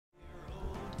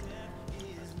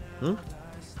Hmm?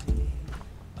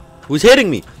 Who's hitting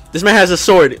me? This man has a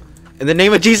sword. In the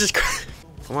name of Jesus Christ.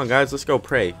 Come on, guys. Let's go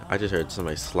pray. I just heard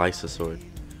somebody slice a sword.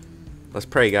 Let's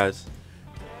pray, guys.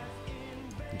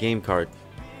 Game card.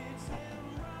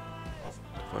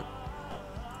 Fuck.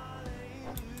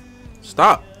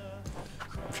 Stop.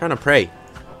 I'm trying to pray.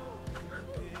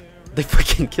 They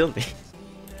freaking killed me.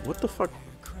 What the fuck?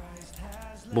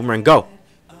 Boomerang, go.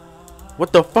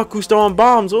 What the fuck? Who's throwing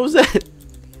bombs? What was that?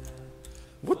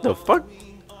 What the fuck?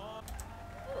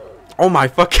 Oh my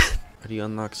fuck. How do you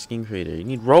unlock skin creator? You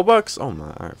need Robux? Oh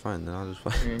my. Alright, fine. Then I'll just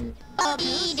play.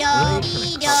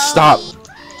 Stop.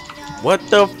 What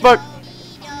the fuck?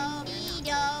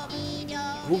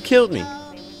 Who killed me?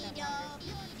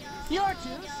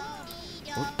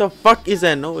 What the fuck is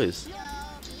that noise?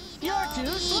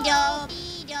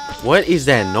 What is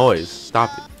that noise?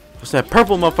 Stop it. What's that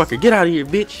purple motherfucker? Get out of here,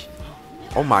 bitch.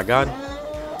 Oh my god.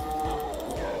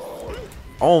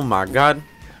 Oh my god.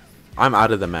 I'm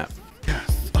out of the map.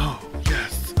 Yes. Oh,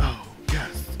 yes. Oh,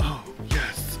 yes. Oh,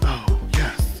 yes. Oh,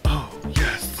 yes. Oh,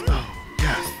 yes. Oh, yes.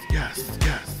 Yes. Yes.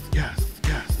 Yes.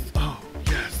 Yes. Oh,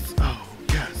 yes. Oh,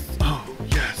 yes. Oh,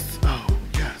 yes. Oh,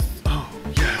 yes. Oh,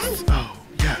 yes. Oh,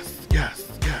 yes.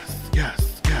 Yes. Yes.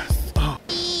 Yes. Yes. Oh.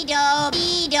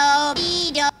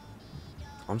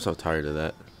 I'm so tired of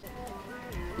that.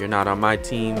 You're not on my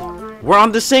team. We're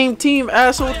on the same team,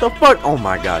 asshole. What the fuck? Oh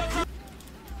my god.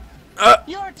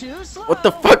 What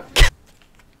the fuck? Did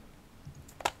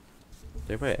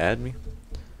everybody add me?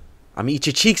 I'm eat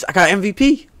your cheeks. I got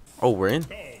MVP. Oh, we're in.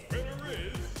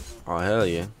 Oh, hell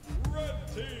yeah.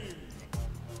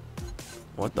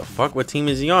 What the fuck? What team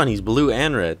is he on? He's blue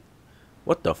and red.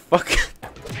 What the fuck?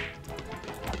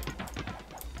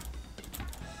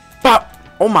 Bop!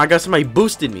 Oh my god, somebody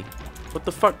boosted me. What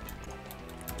the fuck?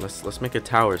 Let's make a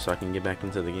tower so I can get back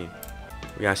into the game.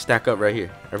 We gotta stack up right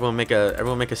here. Everyone make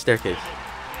a staircase.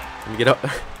 Let me get up.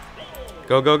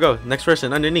 Go, go, go. Next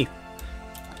person underneath.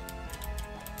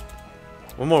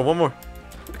 One more.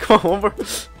 Come on, one more.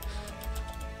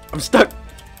 I'm stuck.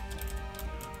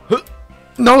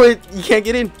 No, you can't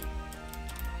get in.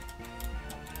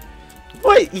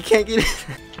 What? You can't get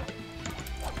in.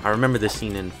 I remember this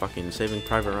scene in fucking Saving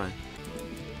Private Ryan.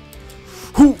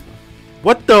 Who?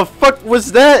 What the fuck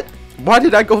was that? Why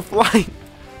did I go flying?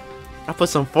 I put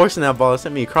some force in that ball. It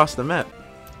sent me across the map.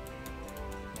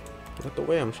 Get out the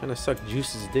way. I'm trying to suck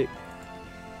Juice's dick.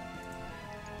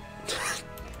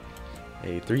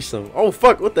 Hey, threesome. Oh,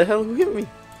 fuck. What the hell? Who hit me?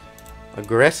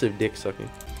 Aggressive dick sucking.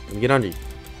 Let me get under you.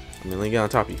 Let me get on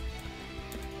top of you.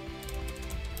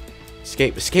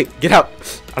 Escape. Escape. Get out.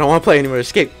 I don't want to play anymore.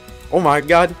 Escape. Oh, my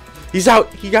God. He's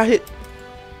out. He got hit.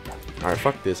 All right,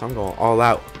 fuck this. I'm going all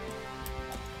out.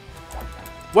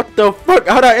 What the fuck?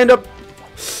 How'd I end up?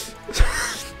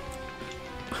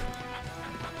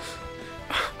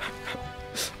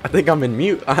 I think I'm in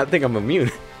mute. I think I'm immune.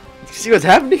 You see what's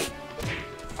happening?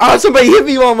 Oh, somebody hit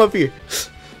me while I'm up here.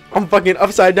 I'm fucking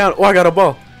upside down. Oh, I got a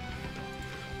ball.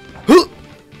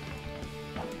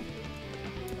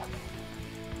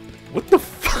 What the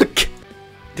fuck?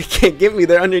 They can't get me.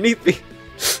 They're underneath me.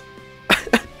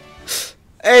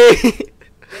 Hey.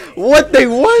 What? They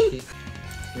won?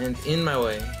 And in my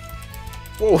way.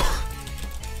 Whoa.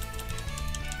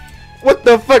 What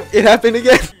the fuck? It happened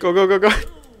again. Go, go, go, go.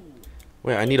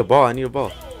 Wait, I need a ball. I need a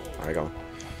ball. Alright, go.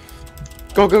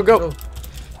 Go, go, go. Go.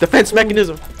 Defense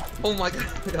mechanism. Oh my god,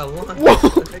 I got one.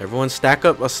 Whoa. Everyone stack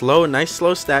up a nice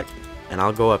slow stack. And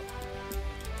I'll go up.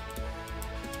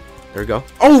 There we go.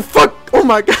 Oh, fuck. Oh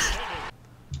my god.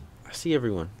 I see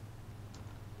everyone.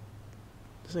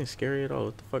 This ain't scary at all.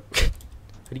 What the fuck?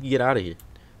 How do you get out of here?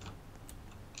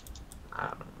 I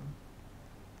don't know.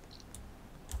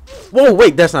 Whoa,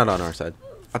 wait, that's not on our side.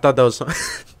 I thought that was.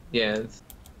 Yeah, it's...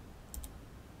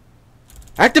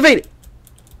 Activate it!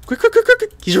 Quick, quick, quick, quick,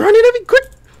 quick! He's running at me, quick!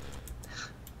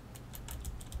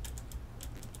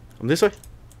 I'm this way.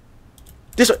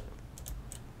 This way!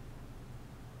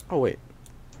 Oh, wait.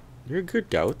 You're a good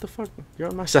guy. What the fuck? You're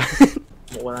on my side.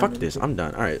 Fuck this. I'm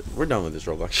done. Alright, we're done with this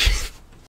Roblox shit.